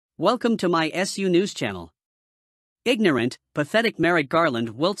Welcome to my SU News channel. Ignorant, pathetic Merrick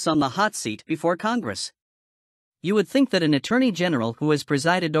Garland wilts on the hot seat before Congress. You would think that an attorney general who has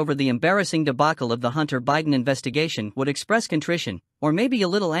presided over the embarrassing debacle of the Hunter Biden investigation would express contrition, or maybe a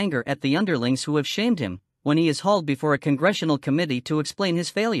little anger at the underlings who have shamed him, when he is hauled before a congressional committee to explain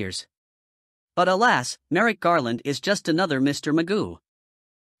his failures. But alas, Merrick Garland is just another Mr. Magoo.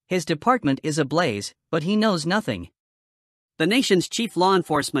 His department is ablaze, but he knows nothing. The nation's chief law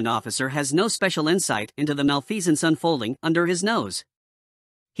enforcement officer has no special insight into the malfeasance unfolding under his nose.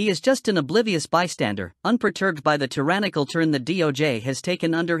 He is just an oblivious bystander, unperturbed by the tyrannical turn the DOJ has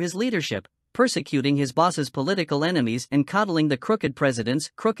taken under his leadership, persecuting his boss's political enemies and coddling the crooked president's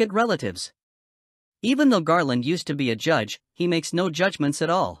crooked relatives. Even though Garland used to be a judge, he makes no judgments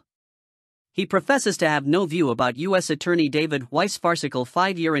at all. He professes to have no view about U.S. Attorney David Weiss's farcical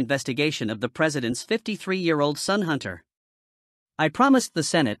 5-year investigation of the president's 53-year-old son Hunter. "I promised the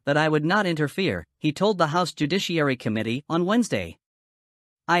Senate that I would not interfere," he told the House Judiciary Committee on Wednesday.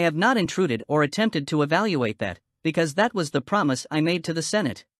 "I have not intruded or attempted to evaluate that, because that was the promise I made to the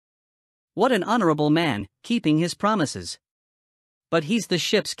Senate." What an honorable man, keeping his promises. But he's the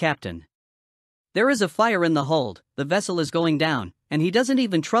ship's captain. There is a fire in the hold, the vessel is going down, and he doesn't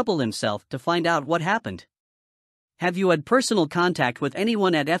even trouble himself to find out what happened. Have you had personal contact with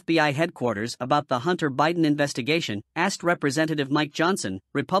anyone at FBI headquarters about the Hunter Biden investigation? Asked Representative Mike Johnson,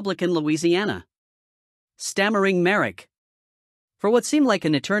 Republican, Louisiana. Stammering Merrick. For what seemed like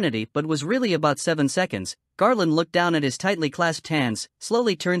an eternity but was really about 7 seconds, Garland looked down at his tightly clasped hands,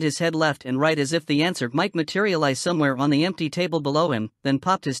 slowly turned his head left and right as if the answer might materialize somewhere on the empty table below him, then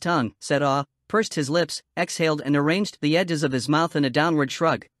popped his tongue, said pursed his lips, exhaled and arranged the edges of his mouth in a downward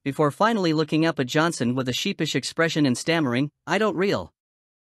shrug, before finally looking up at Johnson with a sheepish expression and stammering, I don't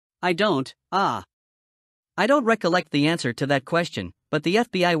recollect the answer to that question, but the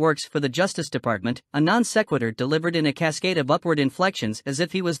FBI works for the Justice Department," a non sequitur delivered in a cascade of upward inflections as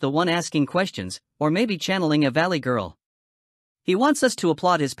if he was the one asking questions, or maybe channeling a Valley Girl. "He wants us to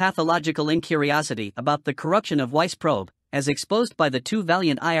applaud his pathological incuriosity about the corruption of Weiss probe, as exposed by the two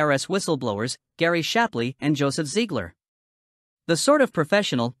valiant IRS whistleblowers, Gary Shapley and Joseph Ziegler. The sort of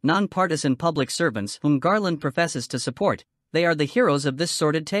professional, non-partisan public servants whom Garland professes to support, they are the heroes of this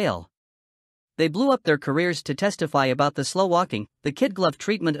sordid tale. They blew up their careers to testify about the slow walking, the kid glove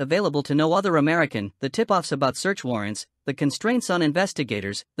treatment available to no other American, the tip-offs about search warrants, the constraints on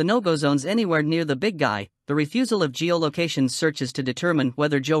investigators, the no-go zones anywhere near the big guy, the refusal of geolocation searches to determine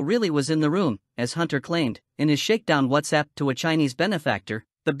whether Joe really was in the room, as Hunter claimed, in his shakedown WhatsApp to a Chinese benefactor,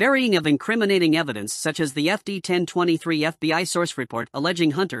 the burying of incriminating evidence such as the FD 1023 FBI source report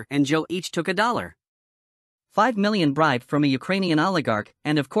alleging Hunter and Joe each took $5 million bribe from a Ukrainian oligarch,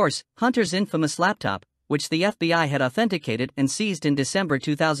 and of course, Hunter's infamous laptop, which the FBI had authenticated and seized in December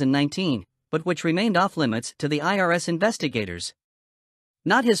 2019, but which remained off-limits to the IRS investigators.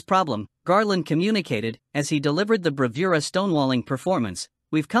 Not his problem, Garland communicated, as he delivered the bravura stonewalling performance,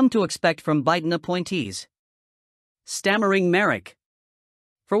 we've come to expect from Biden appointees. Stammering Merrick.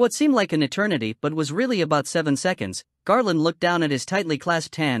 For what seemed like an eternity but was really about 7 seconds, Garland looked down at his tightly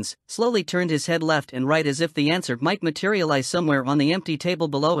clasped hands, slowly turned his head left and right as if the answer might materialize somewhere on the empty table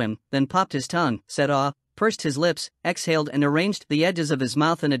below him, then popped his tongue, said pursed his lips, exhaled and arranged the edges of his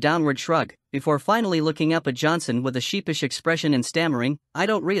mouth in a downward shrug, before finally looking up at Johnson with a sheepish expression and stammering, I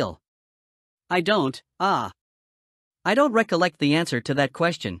don't recollect the answer to that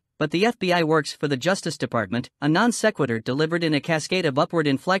question, but the FBI works for the Justice Department, a non sequitur delivered in a cascade of upward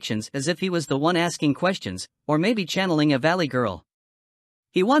inflections as if he was the one asking questions, or maybe channeling a Valley Girl.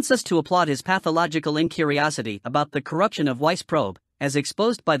 He wants us to applaud his pathological incuriosity about the corruption of Weiss probe, as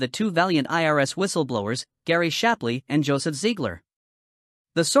exposed by the two valiant IRS whistleblowers, Gary Shapley and Joseph Ziegler.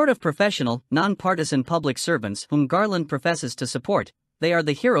 The sort of professional, non-partisan public servants whom Garland professes to support, they are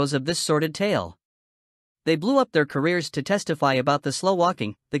the heroes of this sordid tale. They blew up their careers to testify about the slow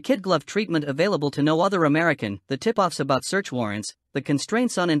walking, the kid glove treatment available to no other American, the tip-offs about search warrants, the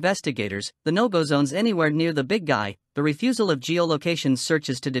constraints on investigators, the no-go zones anywhere near the big guy, the refusal of geolocation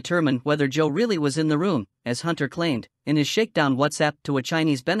searches to determine whether Joe really was in the room, as Hunter claimed, in his shakedown WhatsApp to a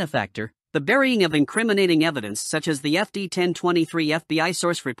Chinese benefactor, the burying of incriminating evidence such as the FD 1023 FBI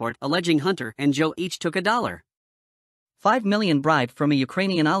source report alleging Hunter and Joe each took $5 million bribe from a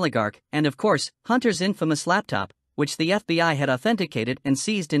Ukrainian oligarch, and of course, Hunter's infamous laptop, which the FBI had authenticated and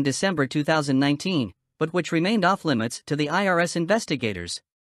seized in December 2019, but which remained off-limits to the IRS investigators.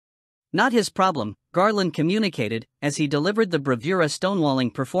 Not his problem, Garland communicated, as he delivered the bravura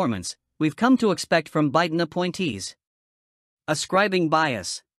stonewalling performance, we've come to expect from Biden appointees. Ascribing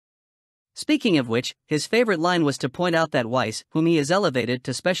bias. Speaking of which, his favorite line was to point out that Weiss, whom he has elevated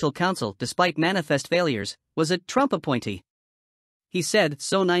to special counsel despite manifest failures, was a Trump appointee. He said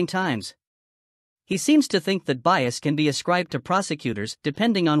so 9 times. He seems to think that bias can be ascribed to prosecutors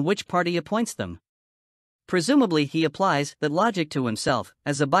depending on which party appoints them. Presumably he applies that logic to himself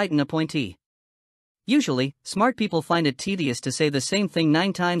as a Biden appointee. Usually, smart people find it tedious to say the same thing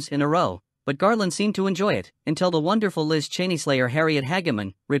 9 times in a row, but Garland seemed to enjoy it, until the wonderful Liz Cheney slayer Harriet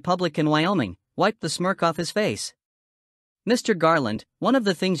Hageman, Republican Wyoming, wiped the smirk off his face. Mr. Garland, one of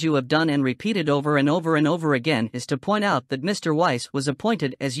the things you have done and repeated over and over and over again is to point out that Mr. Weiss was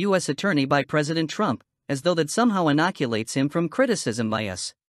appointed as U.S. Attorney by President Trump, as though that somehow inoculates him from criticism by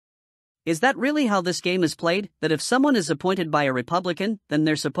us. Is that really how this game is played, that if someone is appointed by a Republican, then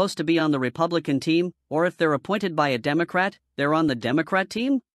they're supposed to be on the Republican team, or if they're appointed by a Democrat, they're on the Democrat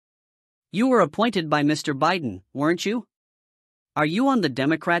team? You were appointed by Mr. Biden, weren't you? Are you on the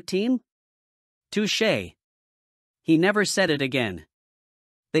Democrat team? Touché. He never said it again.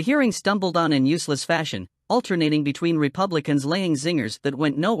 The hearing stumbled on in useless fashion, alternating between Republicans laying zingers that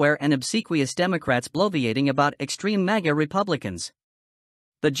went nowhere and obsequious Democrats bloviating about extreme MAGA Republicans.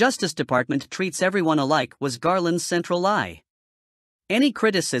 The Justice Department treats everyone alike was Garland's central lie. Any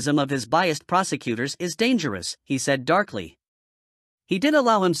criticism of his biased prosecutors is dangerous, he said darkly. He did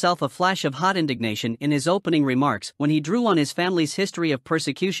allow himself a flash of hot indignation in his opening remarks when he drew on his family's history of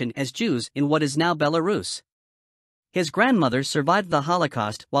persecution as Jews in what is now Belarus. His grandmother survived the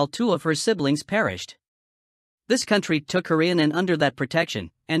Holocaust while 2 of her siblings perished. This country took her in and under that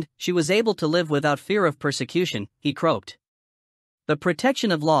protection, and she was able to live without fear of persecution, he croaked. The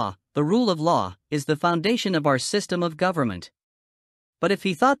protection of law, the rule of law, is the foundation of our system of government. But if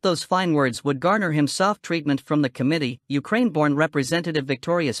he thought those fine words would garner him soft treatment from the committee, Ukraine-born Representative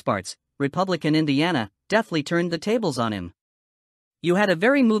Victoria Spartz, Republican Indiana, deftly turned the tables on him. You had a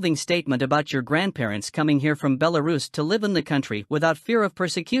very moving statement about your grandparents coming here from Belarus to live in the country without fear of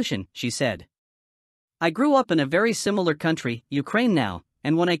persecution, she said. I grew up in a very similar country, Ukraine now,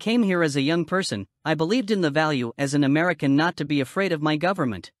 and when I came here as a young person, I believed in the value as an American not to be afraid of my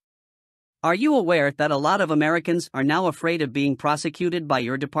government. Are you aware that a lot of Americans are now afraid of being prosecuted by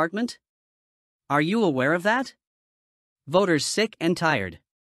your department? Are you aware of that? Voters sick and tired.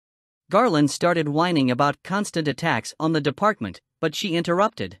 Garland started whining about constant attacks on the department, but she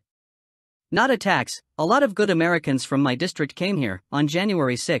interrupted. Not attacks, a lot of good Americans from my district came here on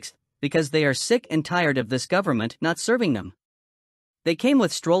January 6th because they are sick and tired of this government not serving them. They came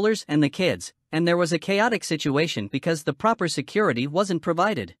with strollers and the kids, and there was a chaotic situation because the proper security wasn't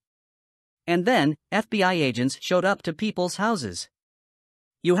provided. And then, FBI agents showed up to people's houses.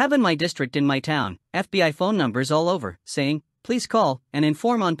 You have in my district in my town, FBI phone numbers all over, saying, please call and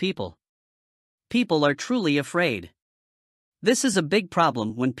inform on people. People are truly afraid. This is a big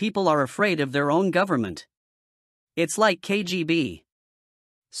problem when people are afraid of their own government. It's like KGB.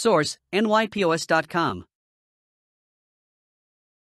 Source, nypos.com.